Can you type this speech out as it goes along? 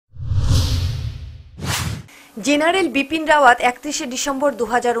General Bipin Rawat 31 December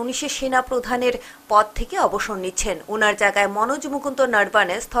 2019-এ সেনা প্রধানের পদ থেকে অবসর নিচ্ছেন। ওনার জায়গায় মনোজ মুকুন্দ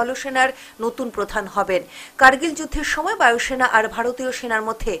নরবানে স্থলসেনার নতুন প্রধান হবেন। কার্গিল যুদ্ধের সময় বায়ুসেনা আর ভারতীয় সেনার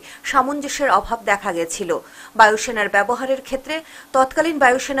মধ্যে সামঞ্জস্যের অভাব দেখা গেছিল। বায়ুসেনার ব্যবহারের ক্ষেত্রে তৎকালীন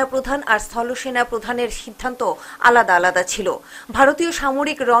বায়ুসেনা প্রধান আর স্থলসেনা প্রধানের সিদ্ধান্ত আলাদা আলাদা ছিল। ভারতীয়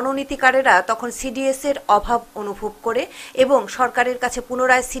সামরিক রণনীতিকারেরা তখন সিডিএস এর অভাব অনুভব করে এবং সরকারের কাছে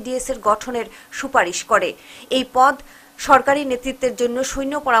পুনরায় সিডিএস এর গঠনের সুপারিশ করে। এই পদ সরকারি নেতৃত্বের জন্য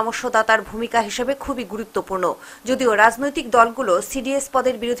সৈন্য পরামর্শদাতার ভূমিকা হিসেবে খুবই গুরুত্বপূর্ণ, যদিও রাজনৈতিক দলগুলো সিডিএস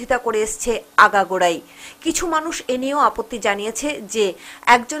পদের বিরোধিতা করে এসছে আগাগোড়াই। কিছু মানুষ এ নিয়েও আপত্তি জানিয়েছে যে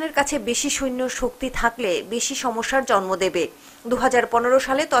একজনের কাছে বেশি সৈন্য শক্তি থাকলে বেশি সমস্যার জন্ম দেবে। 2015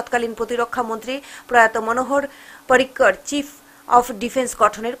 সালে তৎকালীন প্রতিরক্ষা মন্ত্রী প্রয়াত মনোহর পরিক্কর চিফ অফ ডিফেন্স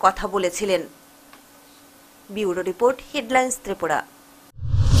গঠনের কথা বলেছিলেন। Bureau report, headlines Tripura.